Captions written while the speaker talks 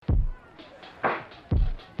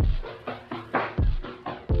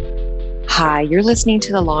Hi, you're listening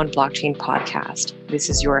to the Law and Blockchain Podcast. This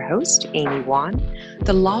is your host, Amy Wan.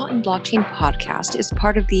 The Law and Blockchain Podcast is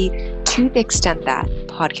part of the To the Extent That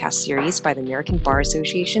podcast series by the American Bar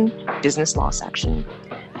Association Business Law Section.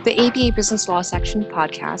 The ABA Business Law Section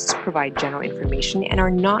podcasts provide general information and are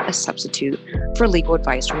not a substitute for legal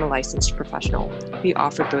advice from a licensed professional. We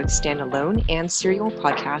offer both standalone and serial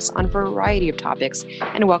podcasts on a variety of topics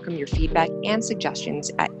and welcome your feedback and suggestions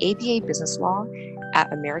at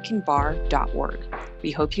ababusinesslaw@americanbar.org.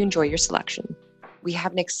 We hope you enjoy your selection. We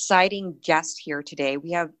have an exciting guest here today.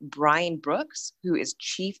 We have Brian Brooks, who is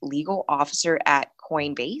Chief Legal Officer at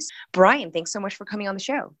Coinbase. Brian, thanks so much for coming on the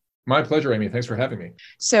show. My pleasure, Amy. Thanks for having me.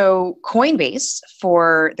 So Coinbase,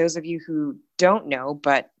 for those of you who don't know,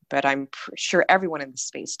 but I'm sure everyone in the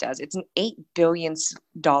space does, it's an $8 billion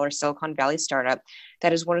Silicon Valley startup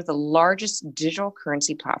that is one of the largest digital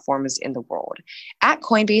currency platforms in the world. At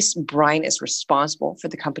Coinbase, Brian is responsible for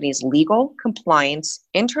the company's legal, compliance,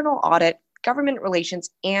 internal audit, government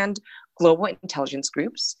relations, and global intelligence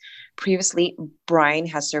groups. Previously, Brian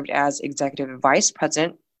has served as Executive Vice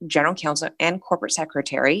President, General Counsel, and Corporate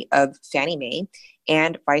Secretary of Fannie Mae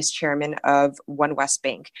and Vice Chairman of OneWest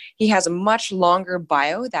Bank. He has a much longer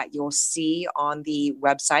bio that you'll see on the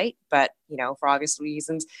website, but for obvious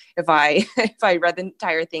reasons, if I read the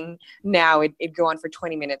entire thing now, it'd go on for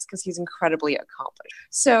 20 minutes because he's incredibly accomplished.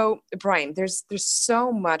 So, Brian, there's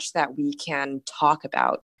so much that we can talk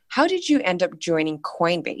about. How did you end up joining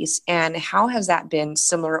Coinbase, and how has that been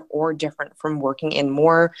similar or different from working in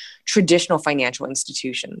more traditional financial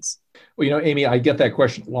institutions? Well, Amy, I get that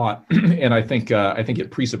question a lot, and I think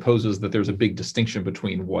it presupposes that there's a big distinction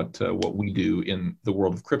between what we do in the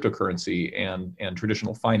world of cryptocurrency and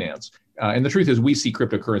traditional finance. And the truth is, we see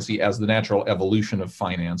cryptocurrency as the natural evolution of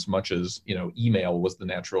finance, much as email was the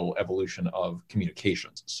natural evolution of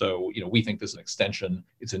communications. So we think this is an extension.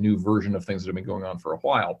 It's a new version of things that have been going on for a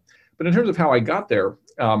while. But in terms of how I got there,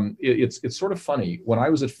 it's sort of funny. When I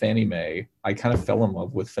was at Fannie Mae, I kind of fell in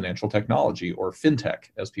love with financial technology, or fintech,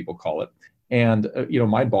 as people call it. And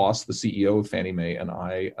my boss, the CEO of Fannie Mae, and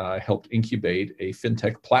I helped incubate a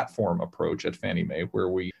fintech platform approach at Fannie Mae, where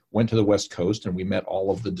we went to the West Coast and we met all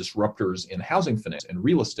of the disruptors in housing finance and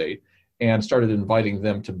real estate, and started inviting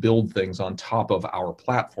them to build things on top of our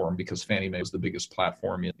platform, because Fannie Mae was the biggest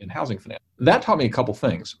platform in housing finance. That taught me a couple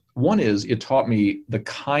things. One is it taught me the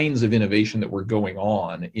kinds of innovation that were going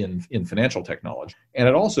on in financial technology. And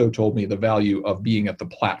it also told me the value of being at the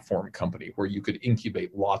platform company, where you could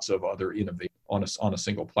incubate lots of other innovation on a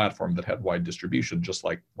single platform that had wide distribution, just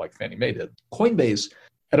like Fannie Mae did. Coinbase,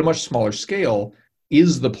 at a much smaller scale,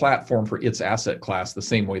 is the platform for its asset class, the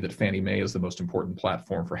same way that Fannie Mae is the most important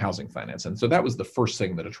platform for housing finance. And so that was the first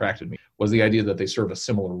thing that attracted me, was the idea that they serve a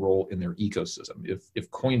similar role in their ecosystem. If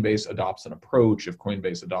Coinbase adopts an approach, if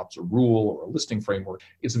Coinbase adopts a rule or a listing framework,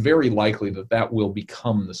 it's very likely that will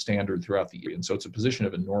become the standard throughout the year. And so it's a position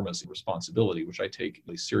of enormous responsibility, which I take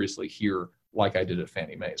seriously here, like I did at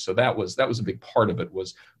Fannie Mae. So that was a big part of it,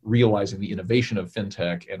 was realizing the innovation of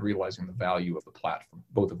fintech and realizing the value of the platform,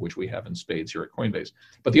 both of which we have in spades here at Coinbase.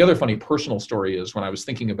 But the other funny personal story is, when I was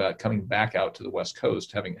thinking about coming back out to the West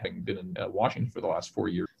Coast, having been in Washington for the last 4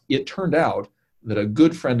 years, it turned out that a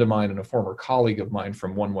good friend of mine and a former colleague of mine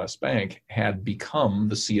from OneWest Bank had become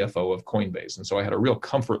the CFO of Coinbase. And so I had a real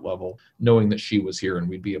comfort level knowing that she was here and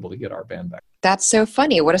we'd be able to get our band back. That's so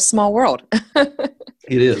funny. What a small world.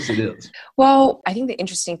 It is. Well, I think the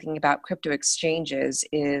interesting thing about crypto exchanges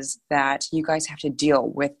is that you guys have to deal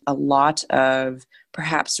with a lot of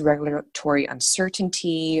perhaps regulatory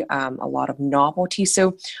uncertainty, a lot of novelty.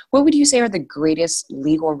 So what would you say are the greatest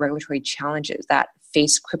legal or regulatory challenges that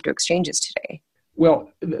face crypto exchanges today?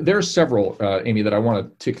 Well, there are several, Amy, that I want to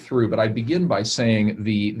tick through, but I'd begin by saying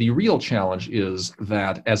the real challenge is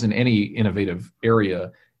that, as in any innovative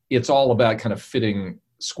area, it's all about kind of fitting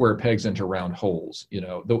square pegs into round holes.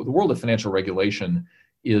 The world of financial regulation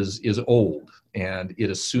is old, and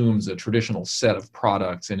it assumes a traditional set of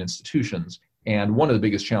products and institutions. And one of the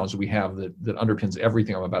biggest challenges we have that underpins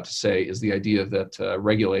everything I'm about to say is the idea that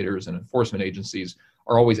regulators and enforcement agencies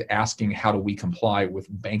are always asking, how do we comply with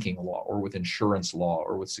banking law or with insurance law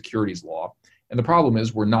or with securities law? And the problem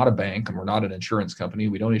is, we're not a bank and we're not an insurance company.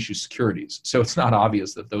 We don't issue securities. So it's not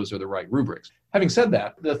obvious that those are the right rubrics. Having said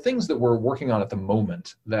that, the things that we're working on at the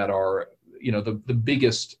moment that are the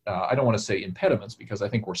biggest, I don't want to say impediments, because I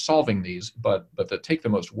think we're solving these, but that take the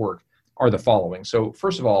most work, are the following. So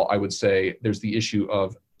first of all, I would say there's the issue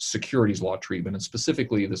of securities law treatment, and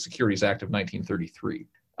specifically the Securities Act of 1933.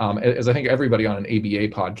 As I think everybody on an ABA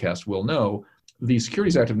podcast will know, the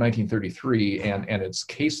Securities Act of 1933 and its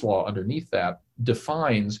case law underneath that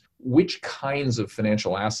defines which kinds of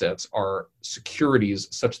financial assets are securities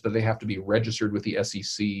such that they have to be registered with the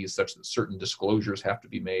SEC, such that certain disclosures have to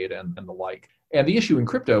be made and the like. And the issue in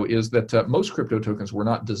crypto is that most crypto tokens were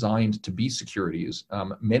not designed to be securities.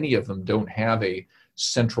 Many of them don't have a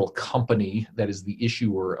central company that is the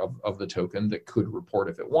issuer of the token that could report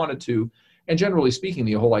if it wanted to. And generally speaking,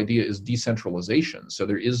 the whole idea is decentralization. So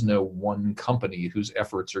there is no one company whose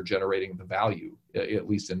efforts are generating the value, at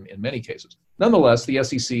least in many cases. Nonetheless, the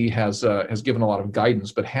SEC has given a lot of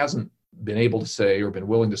guidance, but hasn't been able to say or been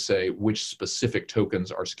willing to say which specific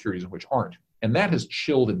tokens are securities and which aren't. And that has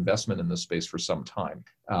chilled investment in this space for some time.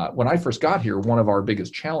 When I first got here, one of our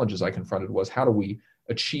biggest challenges I confronted was how do we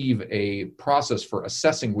achieve a process for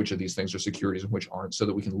assessing which of these things are securities and which aren't so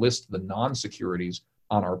that we can list the non-securities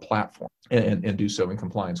on our platform and do so in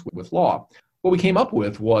compliance with law. What we came up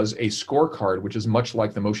with was a scorecard, which is much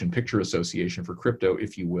like the Motion Picture Association for crypto,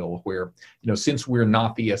 if you will, where, since we're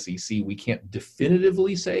not the SEC, we can't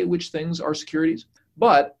definitively say which things are securities,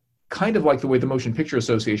 but kind of like the way the Motion Picture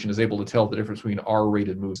Association is able to tell the difference between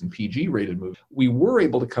R-rated movies and PG-rated movies, we were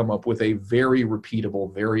able to come up with a very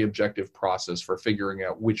repeatable, very objective process for figuring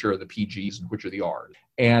out which are the PGs and which are the Rs.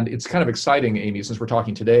 And it's kind of exciting, Amy, since we're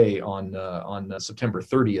talking today on September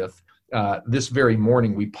 30th, this very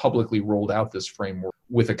morning, we publicly rolled out this framework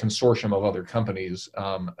with a consortium of other companies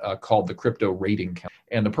called the Crypto Rating Council.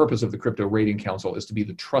 And the purpose of the Crypto Rating Council is to be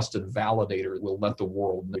the trusted validator that will let the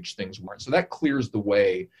world know which things weren't. So that clears the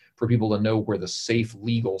way for people to know where the safe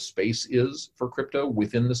legal space is for crypto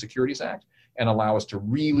within the Securities Act and allow us to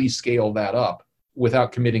really scale that up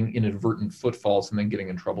without committing inadvertent footfalls and then getting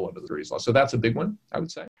in trouble under the securities law. So that's a big one, I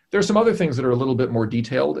would say. There's some other things that are a little bit more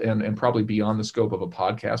detailed and probably beyond the scope of a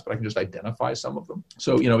podcast, but I can just identify some of them.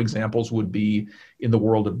 So, examples would be in the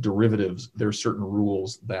world of derivatives, there are certain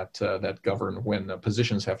rules that govern when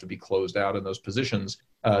positions have to be closed out, and those positions,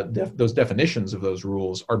 those definitions of those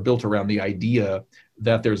rules are built around the idea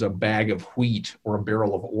that there's a bag of wheat or a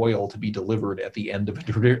barrel of oil to be delivered at the end of a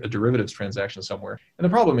derivatives transaction somewhere. And the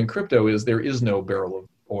problem in crypto is there is no barrel of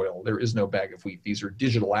oil. There is no bag of wheat. These are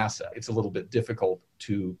digital assets. It's a little bit difficult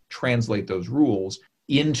to translate those rules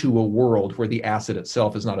into a world where the asset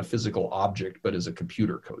itself is not a physical object, but is a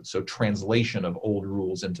computer code. So translation of old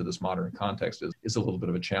rules into this modern context is a little bit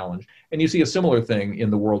of a challenge. And you see a similar thing in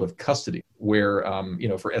the world of custody, where,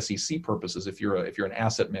 for SEC purposes, if you're an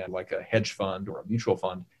asset man like a hedge fund or a mutual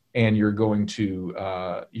fund, and you're going to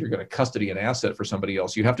custody an asset for somebody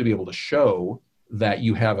else, you have to be able to show that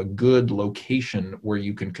you have a good location where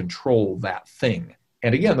you can control that thing.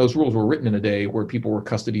 And again, those rules were written in a day where people were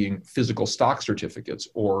custodying physical stock certificates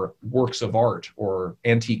or works of art or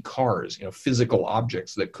antique cars, physical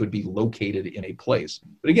objects that could be located in a place.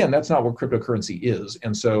 But again, that's not what cryptocurrency is.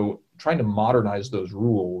 And so trying to modernize those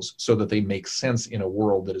rules so that they make sense in a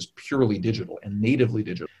world that is purely digital and natively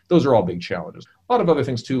digital, those are all big challenges. A lot of other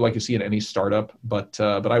things too, like you see in any startup, but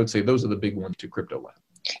I would say those are the big ones to crypto land.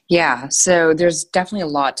 Yeah, so there's definitely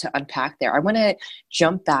a lot to unpack there. I want to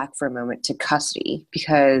jump back for a moment to custody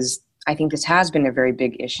because I think this has been a very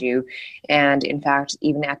big issue. And in fact,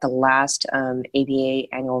 even at the last ABA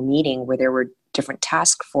annual meeting where there were different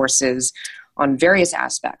task forces on various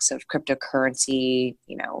aspects of cryptocurrency,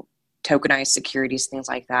 tokenized securities, things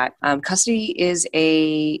like that, custody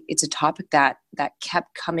it's a topic that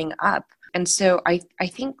kept coming up. And so I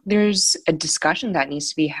think there's a discussion that needs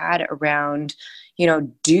to be had around,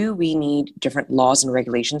 do we need different laws and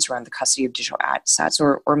regulations around the custody of digital assets?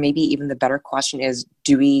 Or maybe even the better question is,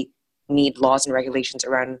 do we need laws and regulations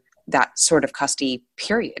around that sort of custody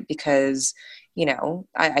period? Because,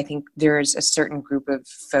 I think there's a certain group of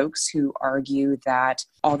folks who argue that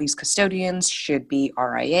all these custodians should be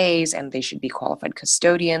RIAs and they should be qualified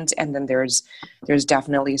custodians. And then there's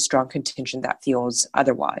definitely a strong contingent that feels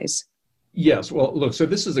otherwise. Yes. Well, look, so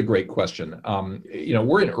this is a great question.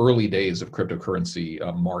 We're in early days of cryptocurrency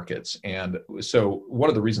markets. And so one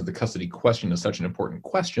of the reasons the custody question is such an important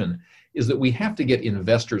question is that we have to get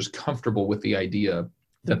investors comfortable with the idea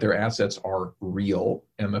that their assets are real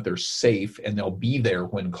and that they're safe and they'll be there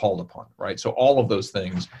when called upon, right? So all of those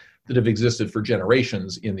things that have existed for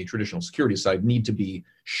generations in the traditional security side need to be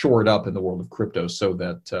shored up in the world of crypto so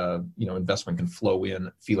that investment can flow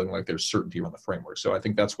in feeling like there's certainty around the framework. So I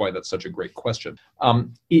think that's why that's such a great question.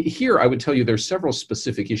 Here, I would tell you there's several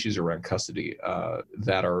specific issues around custody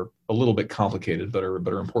that are a little bit complicated, but are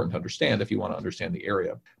important to understand if you want to understand the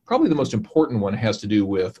area. Probably the most important one has to do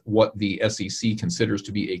with what the SEC considers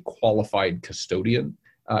to be a qualified custodian.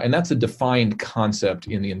 And that's a defined concept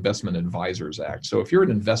in the Investment Advisors Act. So if you're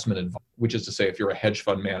an investment advisor, which is to say if you're a hedge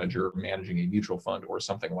fund manager managing a mutual fund or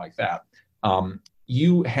something like that,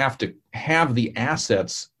 you have to have the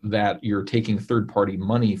assets that you're taking third-party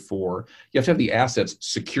money for. You have to have the assets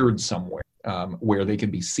secured somewhere where they can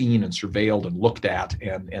be seen and surveilled and looked at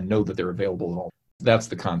and know that they're available at all. That's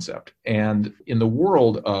the concept. And in the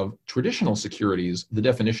world of traditional securities, the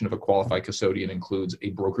definition of a qualified custodian includes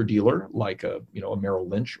a broker-dealer like a Merrill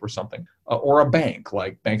Lynch or something, or a bank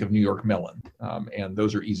like Bank of New York Mellon, and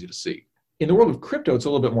those are easy to see. In the world of crypto, it's a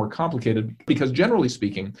little bit more complicated because generally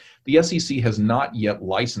speaking, the SEC has not yet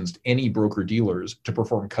licensed any broker-dealers to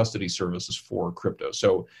perform custody services for crypto.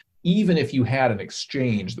 So even if you had an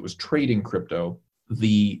exchange that was trading crypto,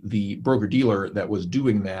 the broker-dealer that was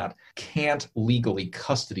doing that can't legally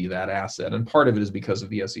custody that asset. And part of it is because of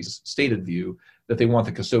the SEC's stated view that they want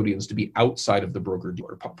the custodians to be outside of the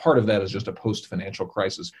broker-dealer. Part of that is just a post-financial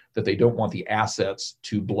crisis, that they don't want the assets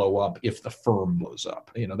to blow up if the firm blows up.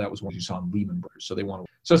 That was what you saw in Lehman Brothers.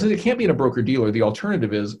 So since it can't be in a broker-dealer, the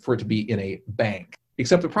alternative is for it to be in a bank.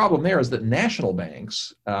 Except the problem there is that national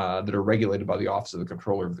banks that are regulated by the Office of the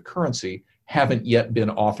Comptroller of the Currency haven't yet been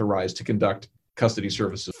authorized to conduct custody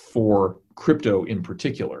services for crypto in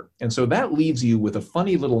particular. And so that leaves you with a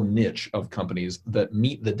funny little niche of companies that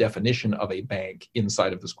meet the definition of a bank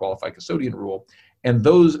inside of this qualified custodian rule. And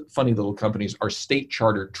those funny little companies are state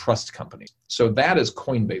chartered trust companies. So that is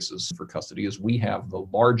Coinbase's for custody, is we have the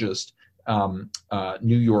largest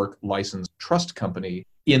New York licensed trust company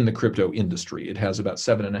in the crypto industry. It has about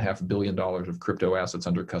 $7.5 billion of crypto assets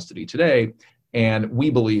under custody today. And we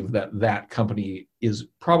believe that that company is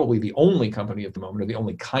probably the only company at the moment, or the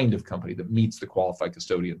only kind of company that meets the qualified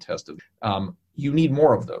custodian test. You need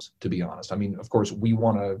more of those, to be honest. I mean, of course, we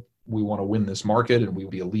want to win this market, and we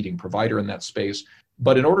will be a leading provider in that space.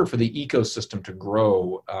 But in order for the ecosystem to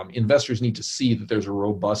grow, investors need to see that there's a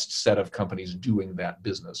robust set of companies doing that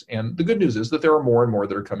business. And the good news is that there are more and more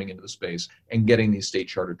that are coming into the space and getting these state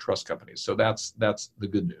chartered trust companies. So that's the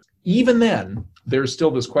good news. Even then, there's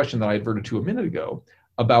still this question that I adverted to a minute ago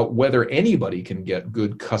about whether anybody can get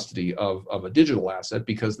good custody of a digital asset,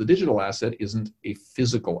 because the digital asset isn't a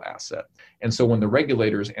physical asset. And so when the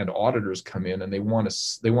regulators and auditors come in and they want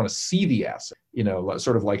to see the asset,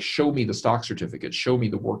 sort of like, show me the stock certificate, show me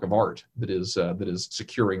the work of art that is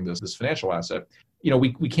securing this financial asset,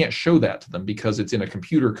 we can't show that to them because it's in a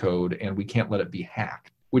computer code and we can't let it be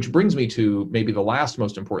hacked. Which brings me to maybe the last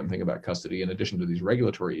most important thing about custody, in addition to these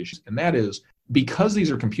regulatory issues, and that is, because these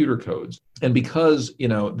are computer codes, and because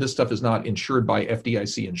this stuff is not insured by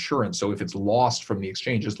FDIC insurance, so if it's lost from the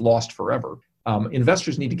exchange, it's lost forever.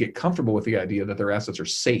 Investors need to get comfortable with the idea that their assets are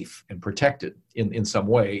safe and protected in some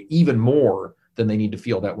way, even more than they need to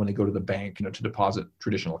feel that when they go to the bank, to deposit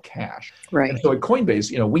traditional cash. Right. And so at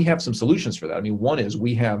Coinbase, we have some solutions for that. I mean, one is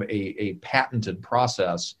we have a patented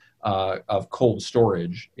process of cold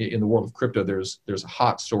storage. In the world of crypto, there's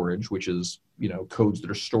hot storage, which is codes that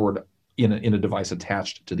are stored in a device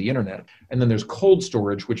attached to the internet, and then there's cold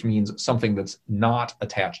storage, which means something that's not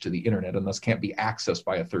attached to the internet and thus can't be accessed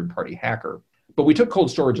by a third-party hacker. But we took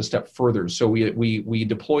cold storage a step further, so we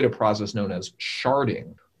deployed a process known as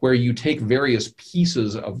sharding, where you take various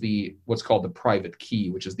pieces of what's called the private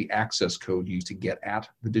key, which is the access code used to get at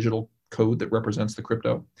the digital code that represents the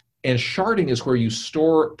crypto. And sharding is where you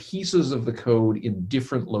store pieces of the code in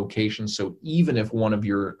different locations. So even if one of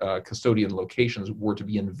your custodian locations were to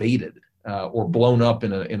be invaded or blown up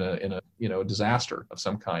in a disaster of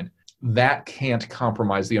some kind, that can't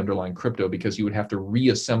compromise the underlying crypto, because you would have to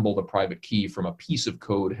reassemble the private key from a piece of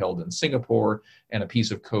code held in Singapore and a piece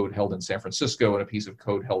of code held in San Francisco and a piece of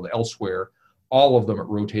code held elsewhere, all of them at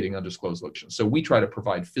rotating undisclosed locations. So we try to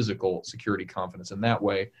provide physical security confidence in that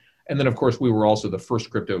way. And then, of course, we were also the first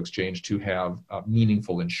crypto exchange to have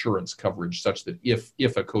meaningful insurance coverage, such that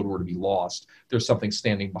if a code were to be lost, there's something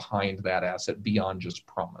standing behind that asset beyond just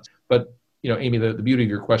promise. But, Amy, the beauty of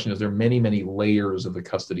your question is there are many, many layers of the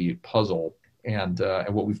custody puzzle. And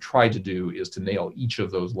what we've tried to do is to nail each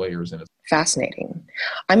of those layers in it. Fascinating.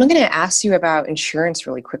 I'm going to ask you about insurance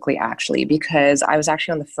really quickly, actually, because I was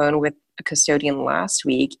actually on the phone with a custodian last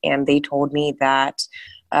week, and they told me that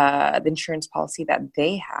the insurance policy that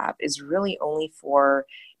they have is really only for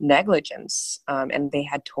negligence. And they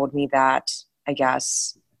had told me that, I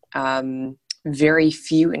guess, very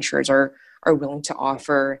few insurers are willing to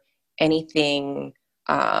offer anything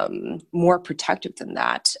more protective than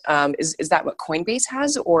that. Is that what Coinbase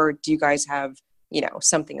has, or do you guys have,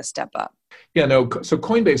 something a step up? Yeah, no. So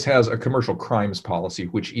Coinbase has a commercial crimes policy,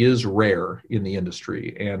 which is rare in the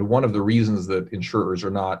industry. And one of the reasons that insurers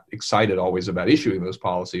are not excited always about issuing those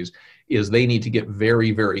policies is they need to get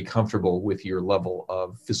very, very comfortable with your level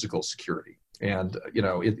of physical security. And,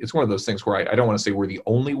 it's one of those things where I don't want to say we're the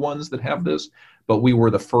only ones that have this, but we were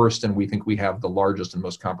the first, and we think we have the largest and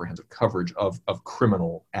most comprehensive coverage of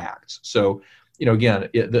criminal acts. So, again,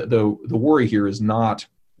 the worry here is not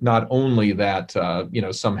only that,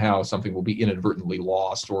 somehow something will be inadvertently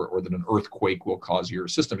lost or that an earthquake will cause your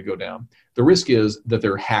system to go down. The risk is that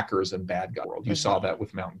there are hackers and bad guys. You saw that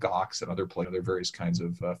with Mt. Gox and other various kinds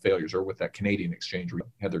of failures, or with that Canadian exchange where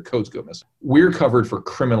had their codes go missing. We're covered for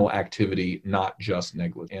criminal activity, not just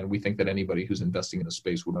negligence. And we think that anybody who's investing in a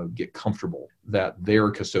space will get comfortable that their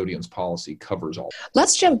custodian's policy covers all.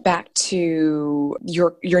 Let's jump back to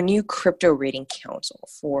your new crypto rating council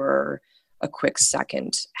for a quick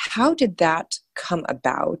second. How did that come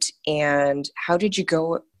about, and how did you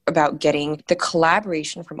go about getting the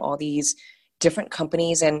collaboration from all these different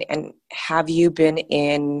companies, and have you been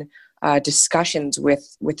in discussions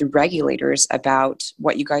with the regulators about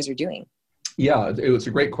what you guys are doing? Yeah, it was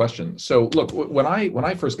a great question. So look, when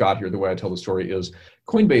I first got here, the way I tell the story is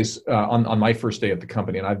Coinbase, on my first day at the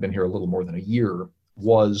company, and I've been here a little more than a year,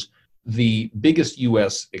 was the biggest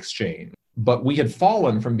US exchange. But we had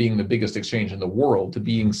fallen from being the biggest exchange in the world to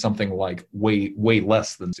being something like way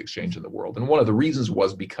less than this exchange in the world. And one of the reasons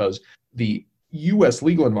was because the US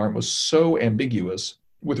legal environment was so ambiguous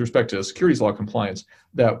with respect to securities law compliance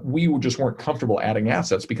that we just weren't comfortable adding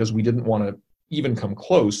assets because we didn't want to even come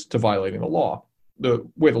close to violating the law. The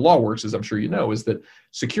way the law works, as I'm sure you know, is that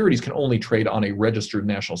securities can only trade on a registered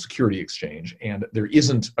national security exchange. And there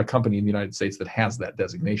isn't a company in the United States that has that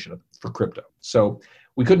designation for crypto. So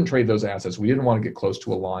we couldn't trade those assets. We didn't want to get close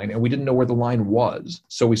to a line, and we didn't know where the line was.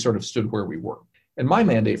 So we sort of stood where we were. And my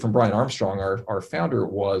mandate from Brian Armstrong, our founder,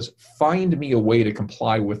 was find me a way to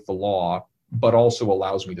comply with the law, but also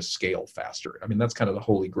allows me to scale faster. I mean, that's kind of the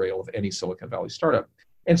holy grail of any Silicon Valley startup.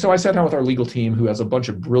 And so I sat down with our legal team, who has a bunch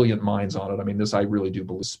of brilliant minds on it. I mean, this, I really do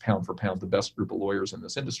believe, is pound for pound the best group of lawyers in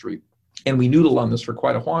this industry. And we noodled on this for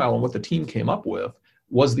quite a while. And what the team came up with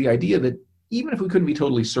was the idea that even if we couldn't be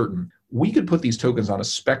totally certain, we could put these tokens on a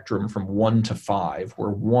spectrum from 1 to 5, where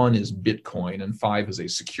 1 is Bitcoin and 5 is a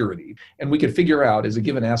security. And we could figure out, is a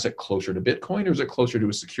given asset closer to Bitcoin or is it closer to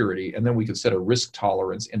a security? And then we could set a risk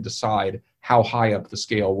tolerance and decide how high up the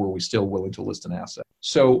scale were we still willing to list an asset.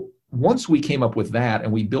 So once we came up with that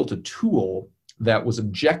and we built a tool that was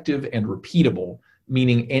objective and repeatable,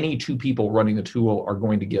 meaning any two people running the tool are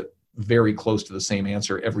going to get very close to the same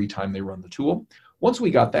answer every time they run the tool. Once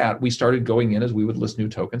we got that, we started going in as we would list new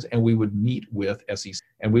tokens, and we would meet with SEC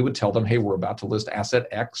and we would tell them, hey, we're about to list asset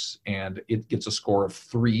X and it gets a score of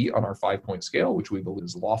 3 on our 5-point scale, which we believe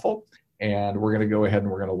is lawful. And we're going to go ahead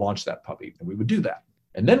and we're going to launch that puppy. And we would do that.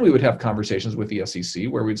 And then we would have conversations with the SEC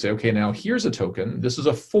where we'd say, okay, now here's a token. This is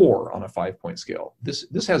a 4 on a 5-point scale.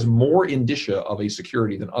 This has more indicia of a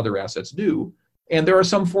security than other assets do. And there are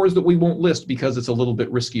some 4s that we won't list because it's a little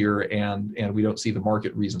bit riskier and we don't see the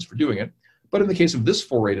market reasons for doing it. But in the case of this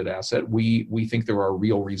 4-rated asset, we think there are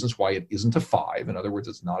real reasons why it isn't a 5. In other words,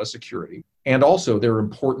 it's not a security. And also there are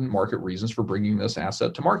important market reasons for bringing this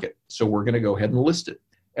asset to market. So we're going to go ahead and list it.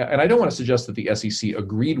 And I don't want to suggest that the SEC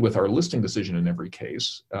agreed with our listing decision in every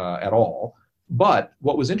case at all. But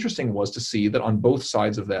what was interesting was to see that on both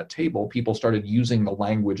sides of that table, people started using the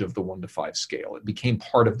language of the 1 to 5 scale. It became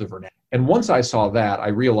part of the vernacular. And once I saw that, I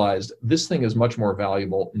realized this thing is much more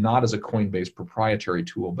valuable, not as a Coinbase proprietary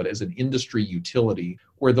tool, but as an industry utility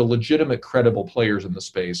where the legitimate, credible players in the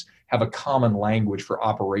space have a common language for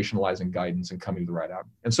operationalizing guidance and coming to the right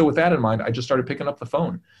outcome. And so with that in mind, I just started picking up the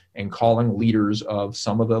phone and calling leaders of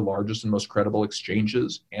some of the largest and most credible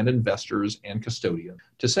exchanges and investors and custodians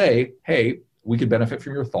to say, hey, we could benefit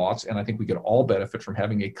from your thoughts, and I think we could all benefit from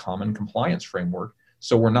having a common compliance framework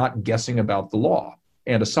so we're not guessing about the law.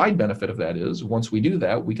 And a side benefit of that is, once we do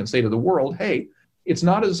that, we can say to the world, hey, it's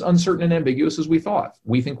not as uncertain and ambiguous as we thought.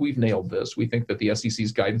 We think we've nailed this. We think that the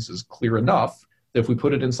SEC's guidance is clear enough that if we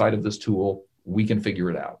put it inside of this tool, we can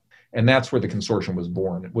figure it out. And that's where the consortium was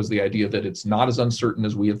born. It was the idea that it's not as uncertain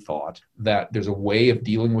as we had thought, that there's a way of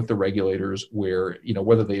dealing with the regulators where,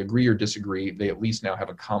 whether they agree or disagree, they at least now have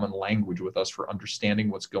a common language with us for understanding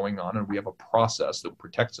what's going on. And we have a process that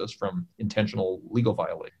protects us from intentional legal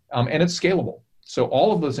violation. And it's scalable. So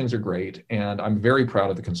all of those things are great. And I'm very proud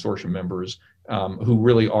of the consortium members who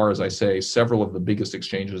really are, as I say, several of the biggest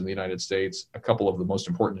exchanges in the United States, a couple of the most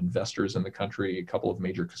important investors in the country, a couple of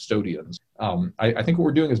major custodians. I think what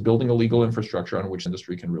we're doing is building a legal infrastructure on which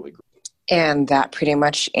industry can really grow. And that pretty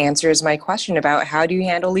much answers my question about how do you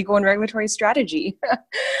handle legal and regulatory strategy?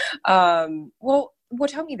 Well,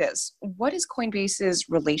 tell me this. What does Coinbase's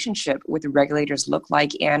relationship with the regulators look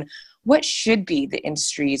like, and what should be the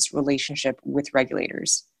industry's relationship with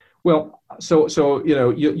regulators? Well,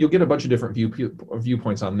 you'll get a bunch of different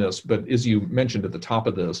viewpoints on this, but as you mentioned at the top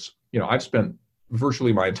of this, I've spent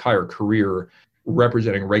virtually my entire career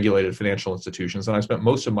representing regulated financial institutions, and I spent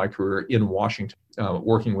most of my career in Washington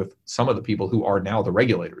working with some of the people who are now the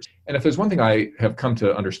regulators. And if there's one thing I have come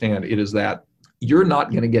to understand, it is that you're not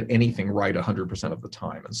going to get anything right 100% of the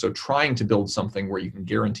time. And so trying to build something where you can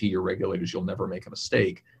guarantee your regulators you'll never make a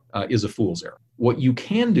mistake is a fool's errand. What you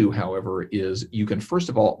can do, however, is you can first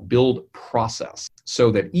of all build process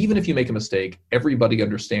so that even if you make a mistake, everybody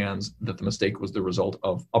understands that the mistake was the result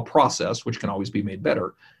of a process, which can always be made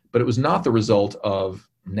better, but it was not the result of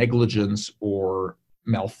negligence or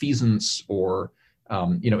malfeasance or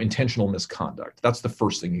intentional misconduct. That's the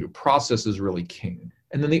first thing you do. Process is really king.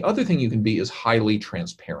 And then the other thing you can be is highly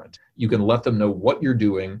transparent. You can let them know what you're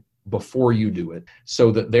doing before you do it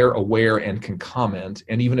so that they're aware and can comment.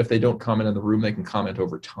 And even if they don't comment in the room, they can comment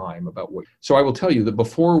over time about what. So I will tell you that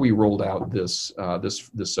before we rolled out this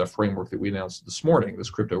framework that we announced this morning,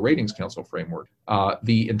 this Crypto Ratings Council framework,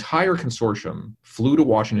 the entire consortium flew to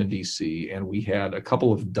Washington, D.C., and we had a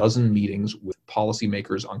couple of dozen meetings with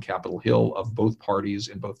policymakers on Capitol Hill of both parties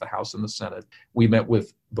in both the House and the Senate. We met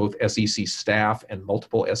with both SEC staff and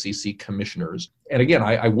multiple SEC commissioners. And again,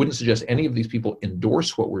 I wouldn't suggest any of these people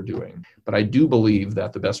endorse what we're doing, but I do believe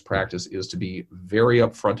that the best practice is to be very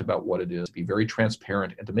upfront about what it is, be very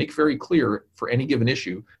transparent, and to make very clear for any given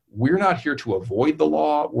issue, we're not here to avoid the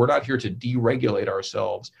law, we're not here to deregulate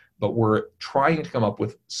ourselves, but we're trying to come up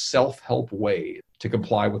with self-help ways to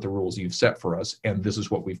comply with the rules you've set for us, and this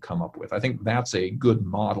is what we've come up with. I think that's a good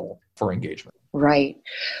model for engagement. Right.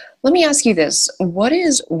 Let me ask you this. What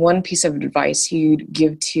is one piece of advice you'd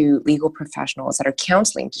give to legal professionals that are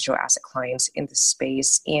counseling digital asset clients in the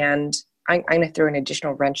space? And I'm going to throw an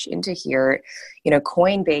additional wrench into here.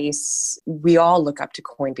 Coinbase, we all look up to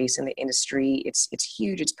Coinbase in the industry. It's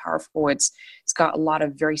huge, it's powerful, it's got a lot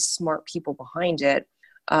of very smart people behind it.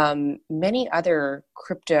 Many other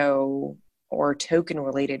crypto or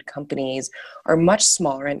token-related companies are much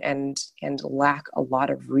smaller and lack a lot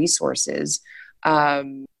of resources.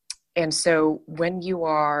 And so when you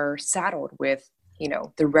are saddled with,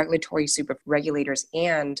 the regulatory soup of regulators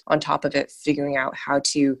and on top of it, figuring out how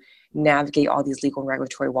to navigate all these legal and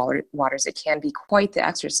regulatory waters, it can be quite the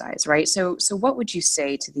exercise, right? So what would you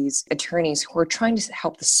say to these attorneys who are trying to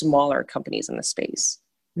help the smaller companies in the space?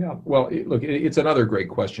 Yeah, well, look, it's another great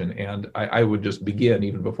question. And I would just begin,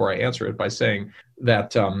 even before I answer it, by saying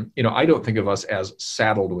that, I don't think of us as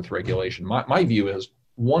saddled with regulation. My view is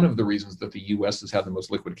one of the reasons that the U.S. has had the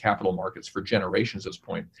most liquid capital markets for generations at this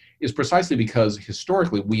point is precisely because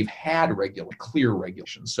historically we've had clear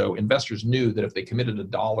regulations. So investors knew that if they committed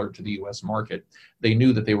 $1 to the U.S. market, they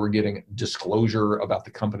knew that they were getting disclosure about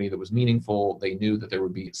the company that was meaningful. They knew that there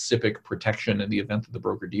would be SIPC protection in the event that the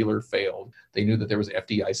broker-dealer failed. They knew that there was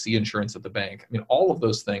FDIC insurance at the bank. I mean, all of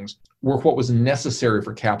those things were what was necessary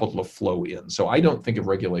for capital to flow in. So I don't think of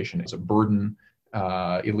regulation as a burden.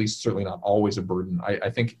 At least certainly not always a burden. I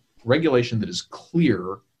think regulation that is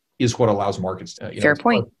clear is what allows markets to, Fair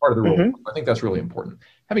point. Part of the rule. Mm-hmm. I think that's really important.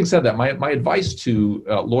 Having said that, my advice to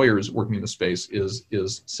lawyers working in the space is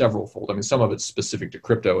severalfold. I mean, some of it's specific to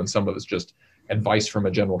crypto and some of it's just advice from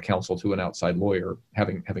a general counsel to an outside lawyer,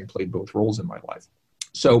 having played both roles in my life.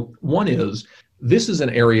 So one is, this is an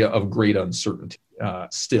area of great uncertainty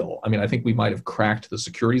still. I mean, I think we might have cracked the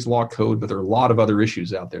securities law code, but there are a lot of other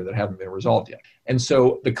issues out there that haven't been resolved yet. And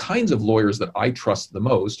so the kinds of lawyers that I trust the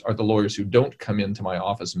most are the lawyers who don't come into my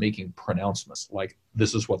office making pronouncements like,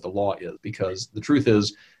 this is what the law is, because the truth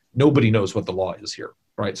is, nobody knows what the law is here,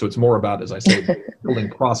 right? So it's more about, as I say, building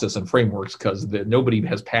process and frameworks, because nobody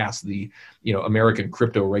has passed the American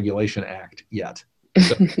Crypto Regulation Act yet.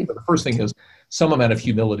 So the first thing is some amount of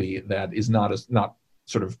humility that is not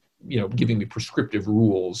sort of giving me prescriptive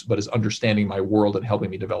rules, but is understanding my world and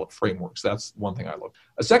helping me develop frameworks. That's one thing I look.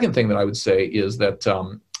 A second thing that I would say is that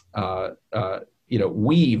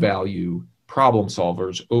we value problem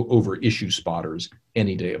solvers over issue spotters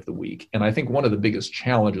any day of the week. And I think one of the biggest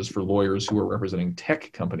challenges for lawyers who are representing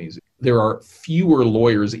tech companies, there are fewer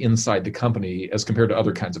lawyers inside the company as compared to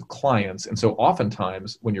other kinds of clients. And so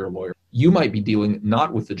oftentimes when you're a lawyer, you might be dealing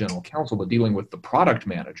not with the general counsel, but dealing with the product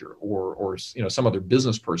manager or some other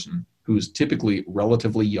business person who's typically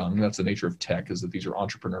relatively young. That's the nature of tech, is that these are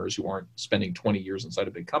entrepreneurs who aren't spending 20 years inside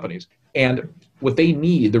of big companies. And what they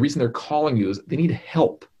need, the reason they're calling you, is they need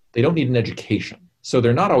help. They don't need an education. So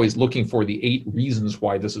they're not always looking for the 8 reasons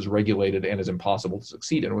why this is regulated and is impossible to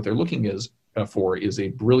succeed in. What they're looking for is a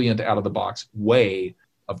brilliant out-of-the-box way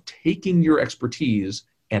of taking your expertise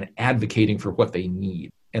and advocating for what they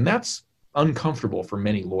need. And that's uncomfortable for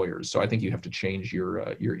many lawyers. So I think you have to change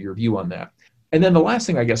your view on that. And then the last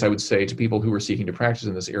thing I guess I would say to people who are seeking to practice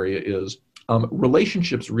in this area is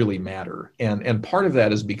relationships really matter. And part of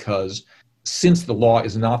that is because since the law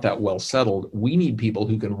is not that well settled, we need people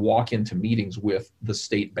who can walk into meetings with the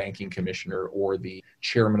state banking commissioner or the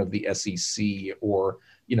chairman of the SEC or,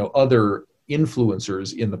 other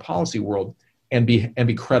influencers in the policy world and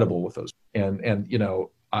be credible with those. And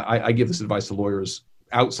I give this advice to lawyers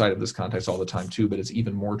outside of this context all the time too, but it's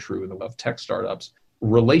even more true in the of tech startups.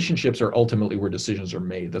 Relationships are ultimately where decisions are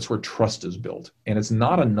made. That's where trust is built. And it's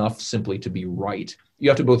not enough simply to be right. You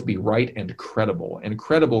have to both be right and credible. And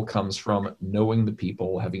credible comes from knowing the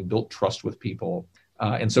people, having built trust with people.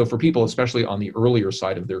 And so for people, especially on the earlier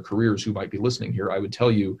side of their careers who might be listening here, I would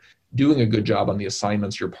tell you, doing a good job on the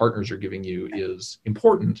assignments your partners are giving you is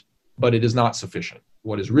important, but it is not sufficient.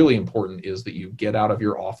 What is really important is that you get out of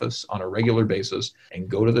your office on a regular basis and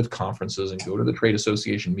go to the conferences and go to the trade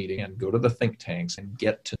association meeting and go to the think tanks and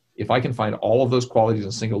if I can find all of those qualities in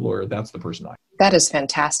a single lawyer, that's the person I am. That is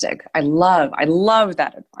fantastic. I love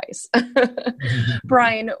that advice.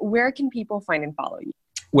 Brian, where can people find and follow you?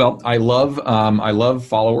 Well, I love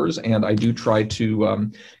followers, and I do try to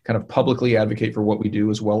kind of publicly advocate for what we do,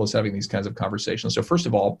 as well as having these kinds of conversations. So first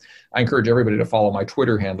of all, I encourage everybody to follow my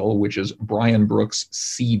Twitter handle, which is Brian Brooks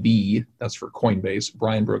CB. That's for Coinbase.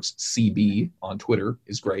 Brian Brooks CB on Twitter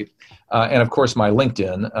is great. And of course, my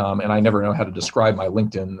LinkedIn, and I never know how to describe my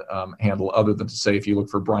LinkedIn handle other than to say, if you look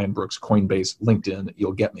for Brian Brooks Coinbase LinkedIn,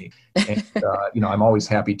 you'll get me. And, I'm always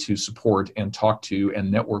happy to support and talk to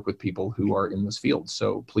and network with people who are in this field.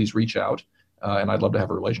 So please reach out, and I'd love to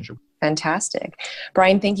have a relationship. Fantastic.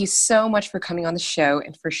 Brian, thank you so much for coming on the show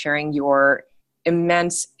and for sharing your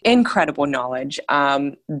immense, incredible knowledge.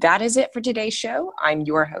 That is it for today's show. I'm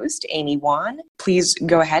your host, Amy Wan. Please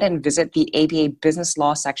go ahead and visit the ABA Business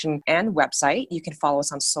Law section and website. You can follow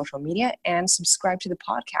us on social media and subscribe to the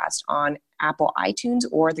podcast on Apple iTunes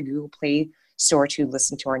or the Google Play Store to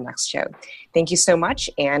listen to our next show. Thank you so much,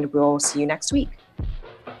 and we'll see you next week.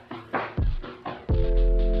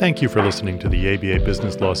 Thank you for listening to the ABA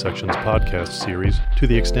Business Law Section's podcast series, To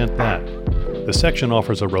the Extent That. The section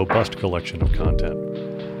offers a robust collection of content.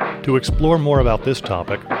 To explore more about this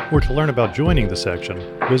topic, or to learn about joining the section,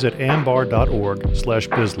 visit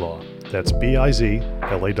ambar.org/bizlaw. That's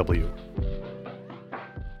BIZLAW.